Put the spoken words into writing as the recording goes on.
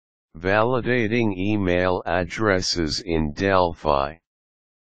Validating email addresses in Delphi.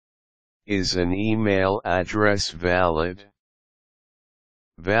 Is an email address valid?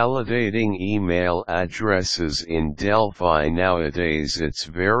 Validating email addresses in Delphi. Nowadays it's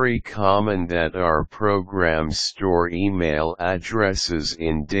very common that our programs store email addresses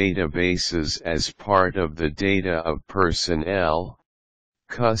in databases as part of the data of personnel,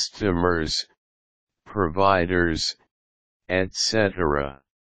 customers, providers, etc.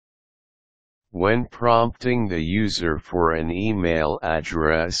 When prompting the user for an email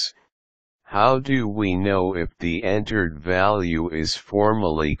address, how do we know if the entered value is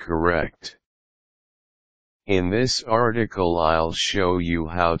formally correct? In this article I'll show you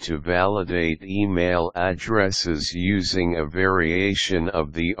how to validate email addresses using a variation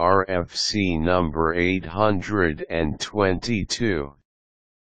of the RFC number 822.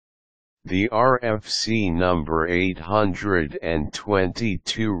 The RFC number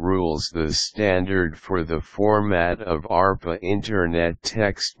 822 rules the standard for the format of ARPA Internet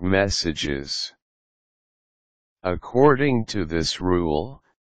text messages. According to this rule,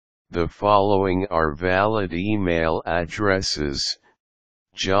 the following are valid email addresses: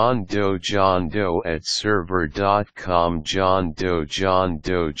 johndoe at server.com, johndoe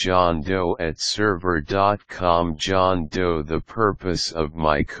at server.com. Johndoe. The purpose of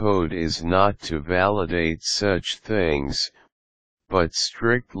my code is not to validate such things, but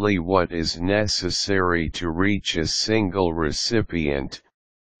strictly what is necessary to reach a single recipient,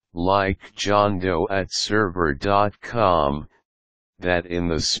 like johndoe at server.com, that in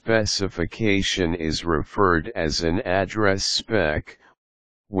the specification is referred as an addr-spec,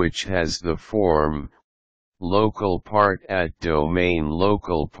 which has the form local part at domain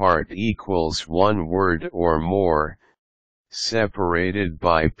local part equals one word or more, separated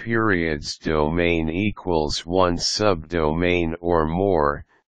by periods domain equals one subdomain or more,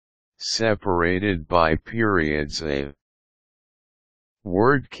 separated by periods. A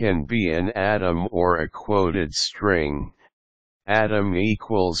word can be an atom or a quoted string. Atom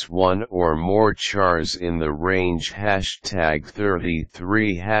equals one or more chars in the range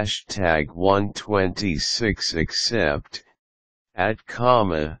 #33 #126 except at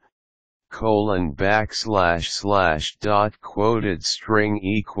comma colon // dot quoted string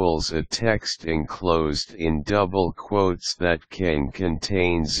equals a text enclosed in double quotes that can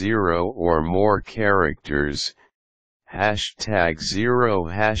contain 0 or more characters, #0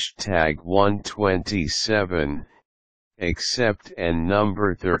 #127 except and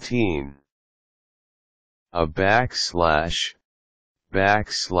number 13. A backslash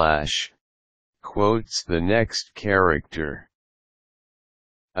quotes the next character.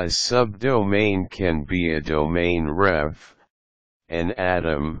 A subdomain can be a domain ref, an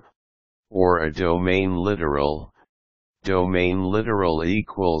atom, or a domain literal. Domain literal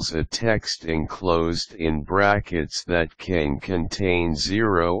equals a text enclosed in brackets that can contain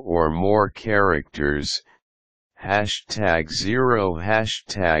 0 or more characters, #0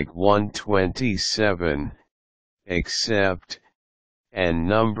 #127, except, and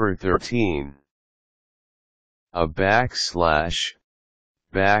number 13. A backslash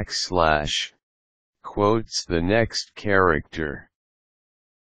quotes the next character.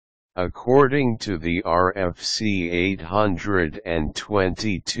 According to the RFC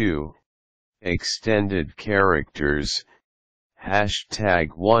 822, extended characters,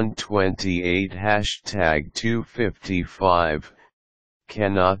 #128 #255,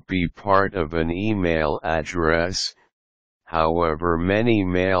 cannot be part of an email address. However, many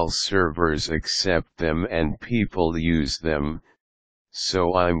mail servers accept them and people use them,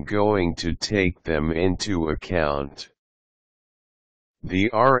 so I'm going to take them into account. The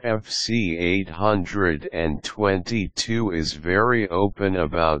RFC 822 is very open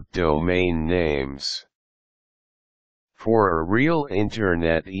about domain names. For a real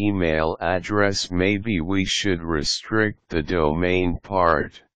internet email address, maybe we should restrict the domain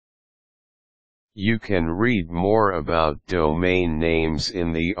part. You can read more about domain names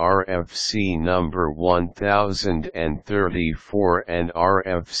in the RFC number 1034 and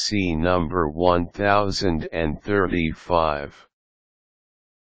RFC number 1035.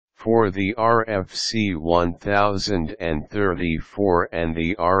 For the RFC 1034 and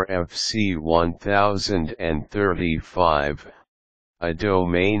the RFC 1035, a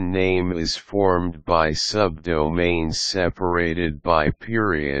domain name is formed by subdomains separated by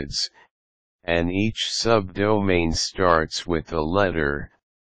periods, and each subdomain starts with a letter,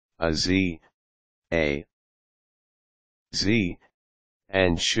 a Z, A, Z,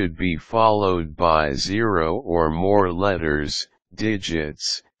 and should be followed by 0 or more letters,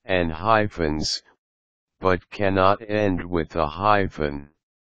 digits, and hyphens, but cannot end with a hyphen.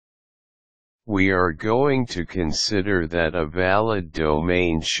 we are going to consider that a valid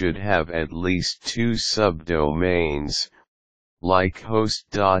domain should have at least two subdomains, like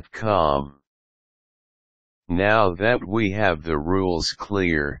host.com. Now that we have the rules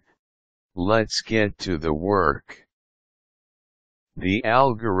clear, let's get to the work. The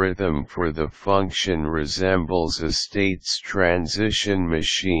algorithm for the function resembles a states transition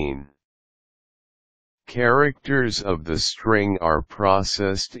machine. Characters of the string are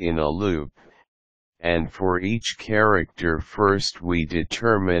processed in a loop, and for each character first we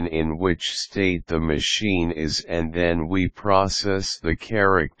determine in which state the machine is and then we process the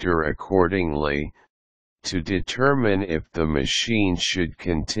character accordingly, to determine if the machine should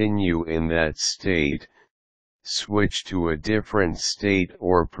continue in that state, switch to a different state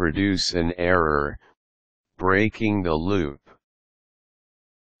or produce an error, breaking the loop.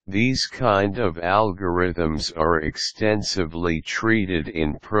 These kind of algorithms are extensively treated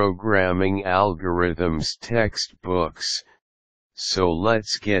in programming algorithms textbooks, so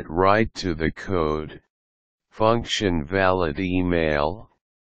let's get right to the code. Function valid email,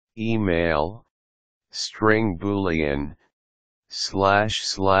 string boolean,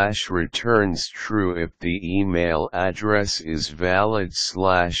 // returns true if the email address is valid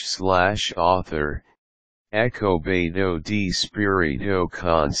 // author, echo bedo di spirito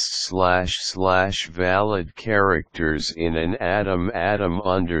const / valid characters in an atom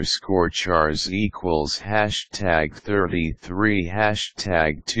 _chars equals #33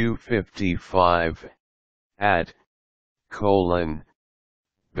 #255 @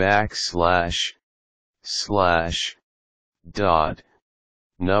 dot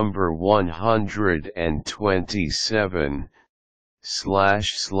number 127 /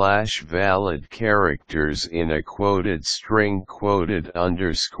 valid characters in a quoted string quoted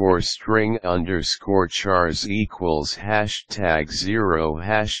 _ string _ chars equals #0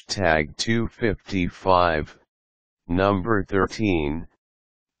 #255 number 13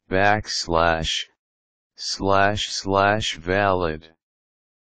 / valid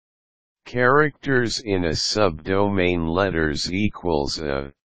characters in a subdomain letters equals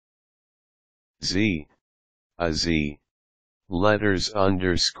a z letters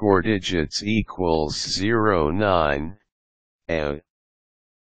 _ digits equals 09 a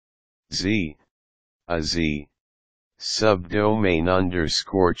z subdomain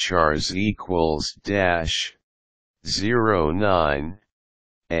 _ chars equals dash 09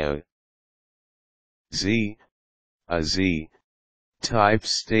 a z type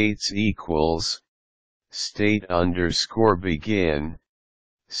states equals state _begin,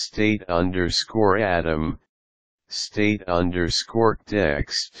 state _atom, state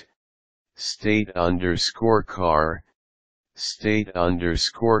 _text, state _char, state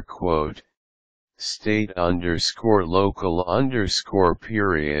 _quote, state _local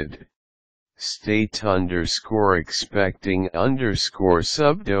 _period, state expecting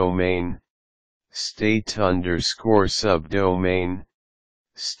subdomain, state subdomain,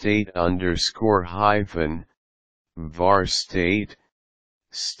 state hyphen, var state,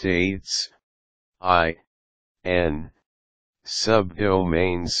 states, n,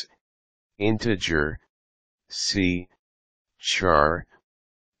 subdomains, integer, c, char,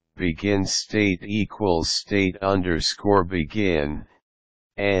 begin state equals state _begin,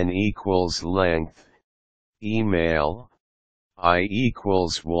 n equals length, email, I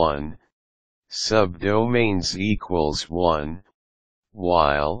equals 1, subdomains equals 1,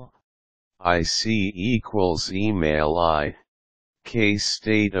 while IC equals email I, case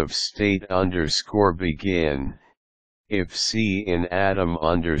state of state _begin, if C in atom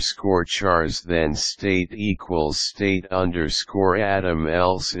 _chars then state equals state _atom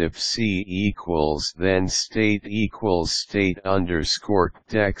else if C equals then state equals state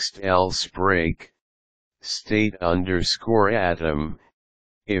 _text else break, state _atom,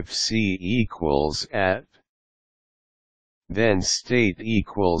 if C equals at then state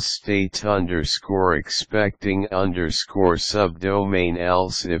equals state expecting subdomain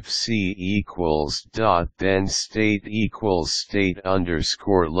else if C equals dot then state equals state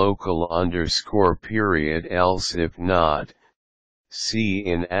local period else if not, C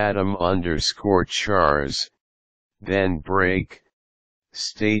in atom _chars, then break,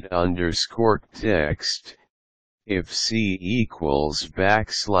 state text, if C equals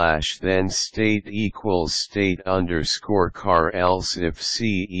backslash then state equals state _car else if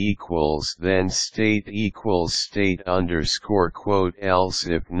C equals then state equals state quote else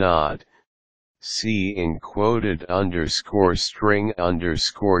if not, C in quoted string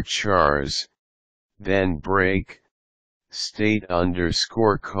chars, then break, state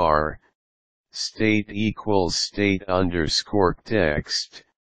 _car, state equals state text,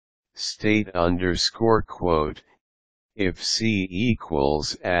 state underscore quote, if C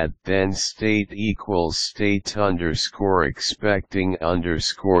equals add then state equals state underscore expecting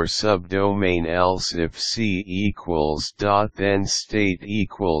underscore subdomain else if C equals dot then state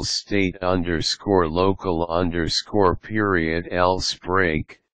equals state underscore local underscore period else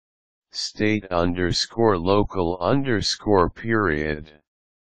break, state underscore local underscore period.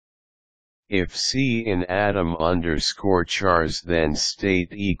 If C in atom underscore chars then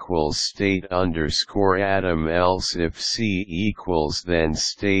state equals state underscore atom else if C equals then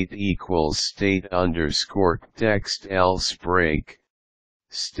state equals state underscore text else break,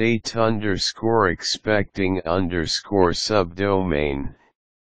 state underscore expecting underscore subdomain,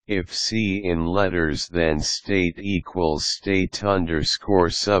 if C in letters then state equals state underscore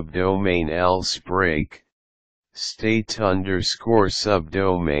subdomain else break, state underscore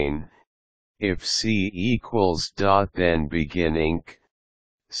subdomain, if C equals dot then beginning,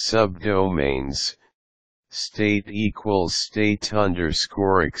 subdomains, state equals state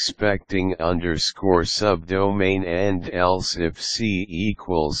underscore expecting underscore subdomain end else if C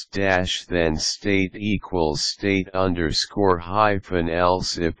equals dash then state equals state underscore hyphen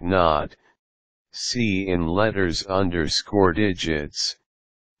else if not, C in letters underscore digits,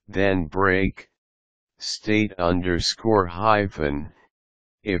 then break, state underscore hyphen,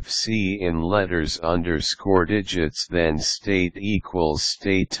 if C in letters underscore digits then state equals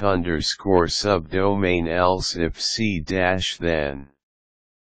state underscore subdomain else if C dash then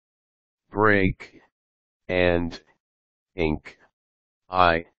break, and, inc,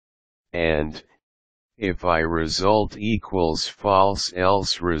 I, and, if I result equals false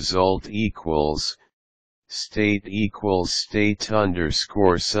else result equals, state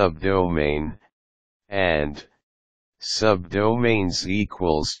underscore subdomain, and, subdomains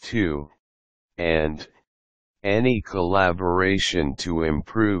equals to, and, any collaboration to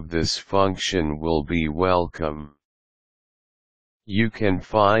improve this function will be welcome. You can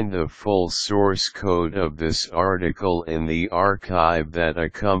find the full source code of this article in the archive that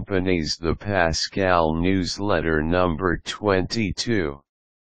accompanies the Pascal newsletter number 22.